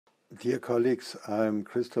Dear colleagues, I'm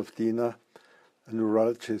Christoph Diener, a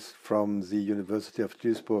neurologist from the University of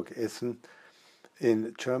Duisburg-Essen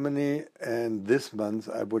in Germany, and this month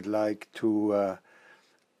I would like to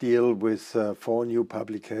deal with 4 new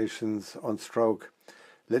publications on stroke.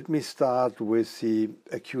 Let me start with the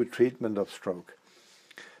acute treatment of stroke.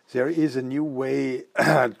 There is a new way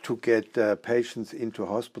to get patients into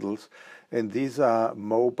hospitals, and these are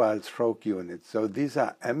mobile stroke units. So these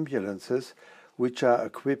are ambulances which are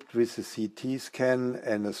equipped with a CT scan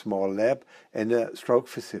and a small lab and a stroke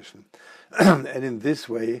physician. And in this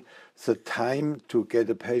way, the time to get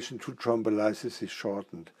a patient to thrombolysis is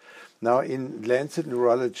shortened. Now, in Lancet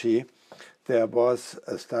Neurology, there was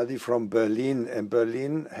a study from Berlin, and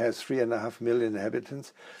Berlin has 3.5 million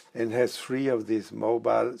inhabitants and has 3 of these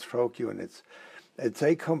mobile stroke units. And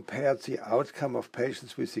they compared the outcome of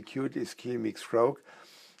patients with acute ischemic stroke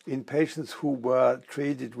in patients who were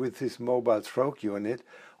treated with this mobile stroke unit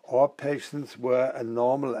or patients where a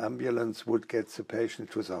normal ambulance would get the patient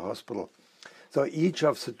to the hospital. So each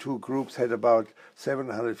of the 2 groups had about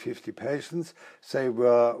 750 patients. They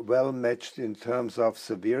were well matched in terms of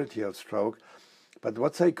severity of stroke. But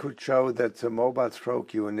what they could show that the mobile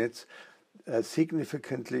stroke units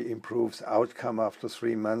significantly improves outcome after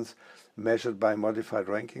 3 months measured by modified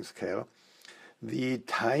ranking scale. The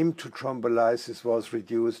time to thrombolysis was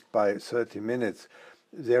reduced by 30 minutes.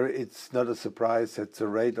 There, it's not a surprise that the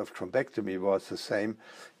rate of thrombectomy was the same,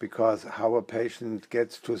 because how a patient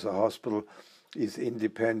gets to the hospital is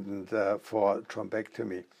independent for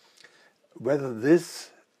thrombectomy. Whether this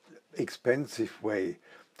expensive way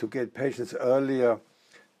to get patients earlier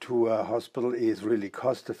to a hospital is really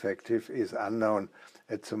cost-effective is unknown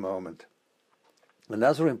at the moment.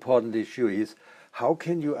 Another important issue is, how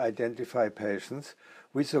can you identify patients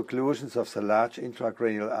with occlusions of the large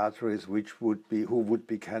intracranial arteries who would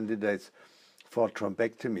be candidates for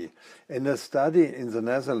thrombectomy? And a study in the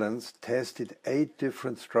Netherlands tested 8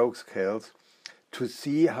 different stroke scales to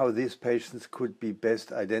see how these patients could be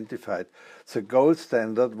best identified. The gold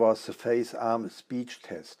standard was the face-arm speech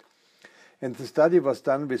test. And the study was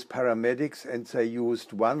done with paramedics, and they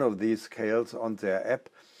used one of these scales on their app.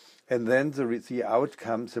 And then the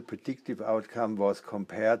outcome, the predictive outcome, was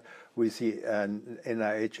compared with the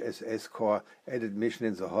NIHSS score at admission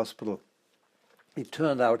in the hospital. It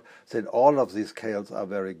turned out that all of these scales are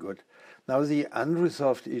very good. Now, the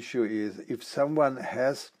unresolved issue is, if someone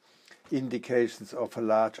has indications of a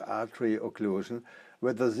large artery occlusion,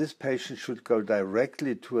 whether this patient should go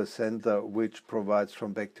directly to a center which provides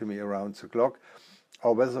thrombectomy around the clock,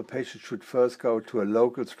 or whether the patient should first go to a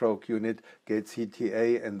local stroke unit, get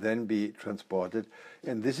CTA, and then be transported.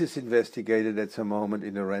 And this is investigated at the moment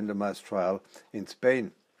in a randomized trial in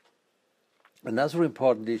Spain. Another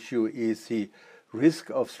important issue is the risk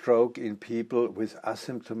of stroke in people with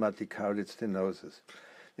asymptomatic carotid stenosis.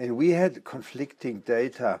 And we had conflicting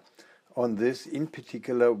data on this, in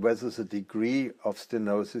particular whether the degree of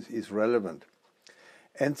stenosis is relevant.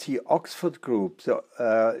 And the Oxford group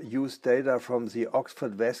used data from the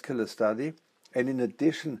Oxford Vascular Study, and in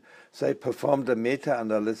addition, they performed a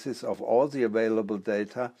meta-analysis of all the available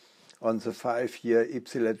data on the 5-year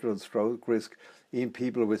ipsilateral stroke risk in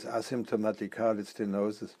people with asymptomatic carotid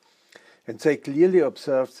stenosis. And they clearly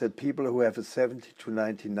observed that people who have a 70 to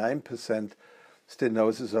 99%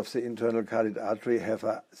 stenosis of the internal carotid artery have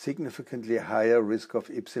a significantly higher risk of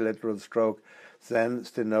ipsilateral stroke than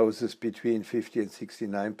stenosis between 50 and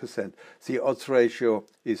 69%. The odds ratio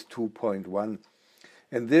is 2.1.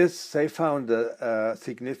 And this, they found a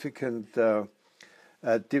significant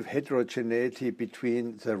heterogeneity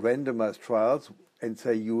between the randomized trials, and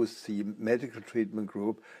they used the medical treatment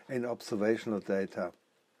group and observational data.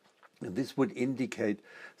 And this would indicate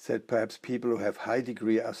that perhaps people who have high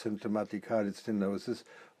degree asymptomatic carotid stenosis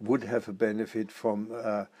would have a benefit from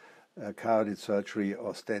carotid surgery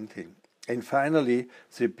or stenting. And finally,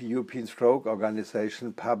 the European Stroke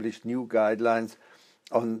Organization published new guidelines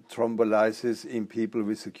on thrombolysis in people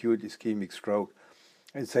with acute ischemic stroke.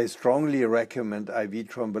 And they strongly recommend IV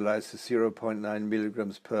thrombolysis 0.9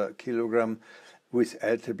 milligrams per kilogram with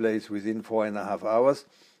alteplase within 4.5 hours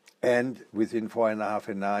and within 4.5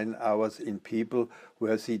 and 9 hours in people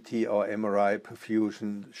where CT or MRI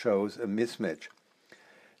perfusion shows a mismatch.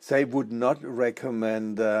 They would not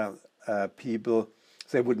recommend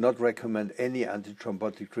They would not recommend any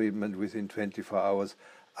antithrombotic treatment within 24 hours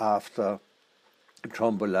after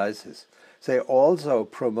thrombolysis. They also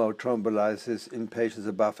promote thrombolysis in patients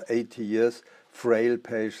above 80 years, frail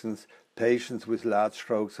patients, patients with large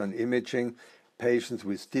strokes on imaging, patients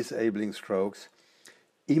with disabling strokes,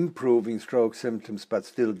 improving stroke symptoms but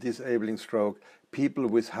still disabling stroke, people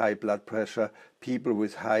with high blood pressure, people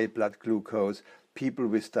with high blood glucose, people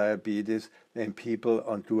with diabetes, and people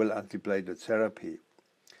on dual antiplatelet therapy.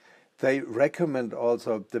 They recommend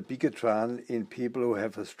also the bigetran in people who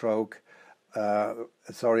have a stroke,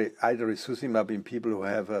 idarucizumab in people who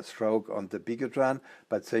have a stroke on the bigetran,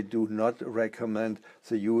 but they do not recommend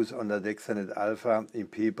the use on andexanet alpha in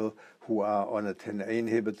people who are on a 10A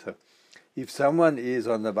inhibitor. If someone is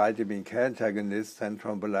on a vitamin K antagonist, then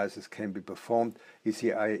thrombolysis can be performed if the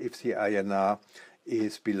INR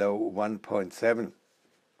is below 1.7.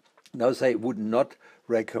 Now, they would not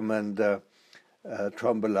recommend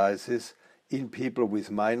thrombolysis in people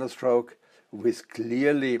with minor stroke, with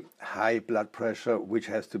clearly high blood pressure, which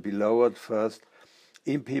has to be lowered first,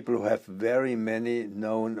 in people who have very many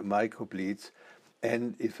known microbleeds,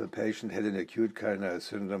 and if a patient had an acute coronary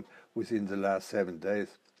syndrome within the last 7 days.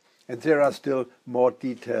 And there are still more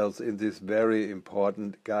details in this very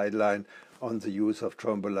important guideline on the use of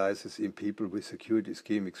thrombolysis in people with acute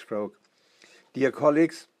ischemic stroke. Dear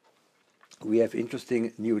colleagues, we have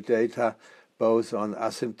interesting new data both on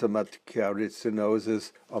asymptomatic cardiac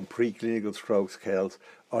stenosis, on preclinical stroke scales,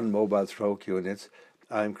 on mobile stroke units.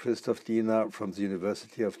 I'm Christoph Diener from the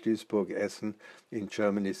University of Duisburg-Essen in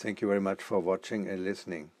Germany. Thank you very much for watching and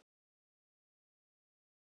listening.